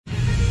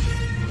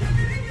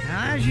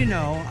As you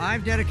know,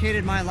 I've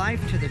dedicated my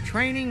life to the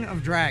training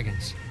of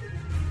dragons.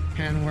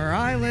 And where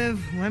I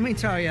live, let me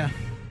tell you,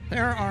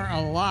 there are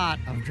a lot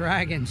of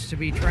dragons to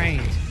be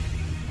trained.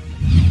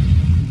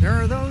 There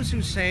are those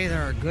who say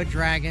there are good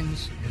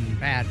dragons and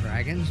bad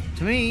dragons.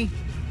 To me,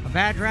 a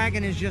bad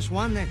dragon is just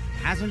one that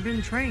hasn't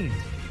been trained.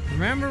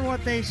 Remember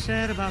what they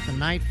said about the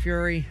Night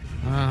Fury?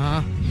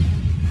 Uh-huh.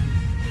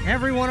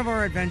 Every one of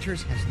our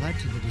adventures has led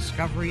to the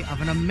discovery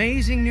of an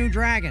amazing new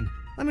dragon.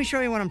 Let me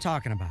show you what I'm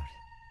talking about.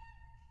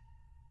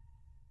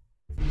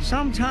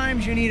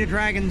 Sometimes you need a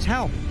dragon's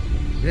help.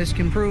 This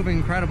can prove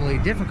incredibly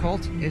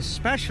difficult,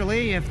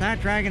 especially if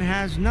that dragon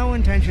has no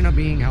intention of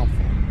being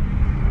helpful.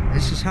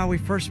 This is how we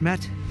first met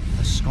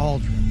the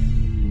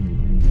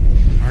Scauldron.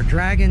 Our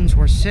dragons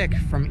were sick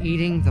from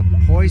eating the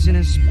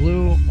poisonous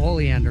Blue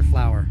Oleander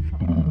flower.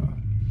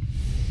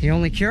 The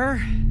only cure?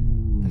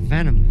 The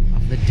venom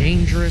of the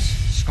dangerous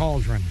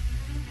Scauldron.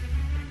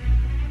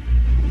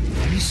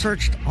 We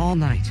searched all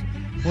night,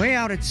 way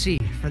out at sea,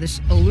 for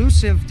this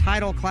elusive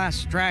Tidal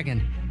Class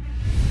Dragon.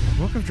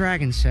 The Book of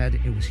Dragons said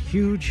it was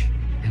huge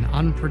and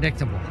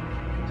unpredictable.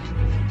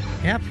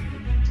 Yep,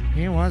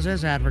 it was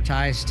as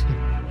advertised.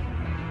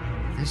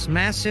 This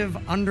massive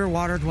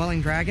underwater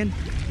dwelling dragon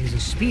is a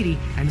speedy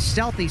and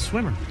stealthy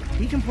swimmer.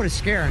 He can put a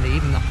scare into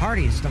even the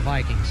hardiest of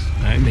Vikings.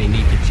 I may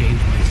need to change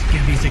my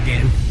skivvies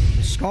again.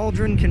 The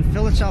Scauldron can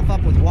fill itself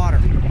up with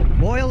water,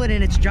 boil it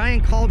in its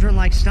giant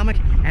cauldron-like stomach,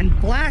 and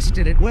blast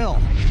it at will.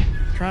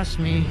 Trust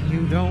me,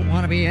 you don't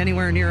want to be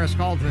anywhere near a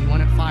Scauldron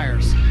when it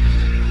fires.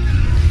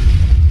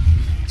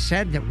 It's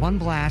said that one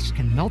blast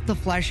can melt the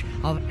flesh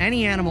of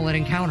any animal it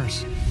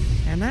encounters.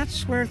 And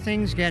that's where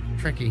things get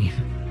tricky.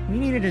 We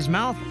needed his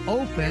mouth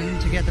open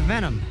to get the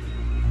venom,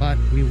 but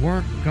we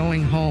weren't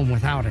going home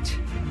without it.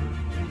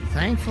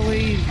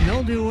 Thankfully,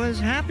 Mildew was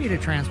happy to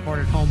transport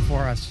it home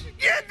for us.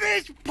 Get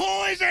this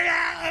poison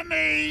out of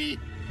me!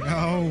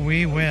 Oh,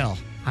 we will.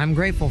 I'm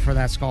grateful for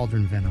that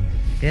Scauldron venom.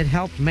 It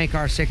helped make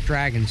our sick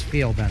dragons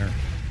feel better.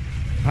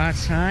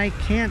 But I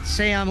can't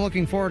say I'm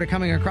looking forward to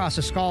coming across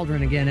a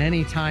Scauldron again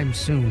anytime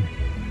soon.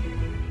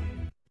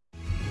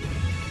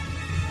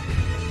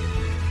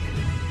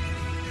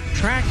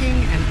 Tracking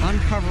and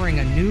uncovering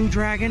a new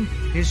dragon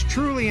is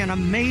truly an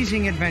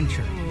amazing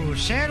adventure. Ooh,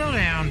 settle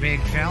down,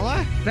 big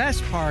fella.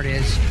 Best part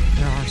is,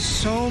 there are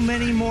so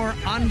many more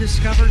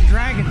undiscovered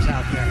dragons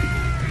out there.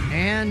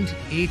 And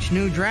each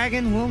new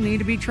dragon will need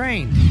to be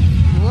trained.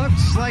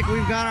 Looks like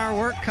we've got our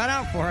work cut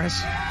out for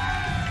us.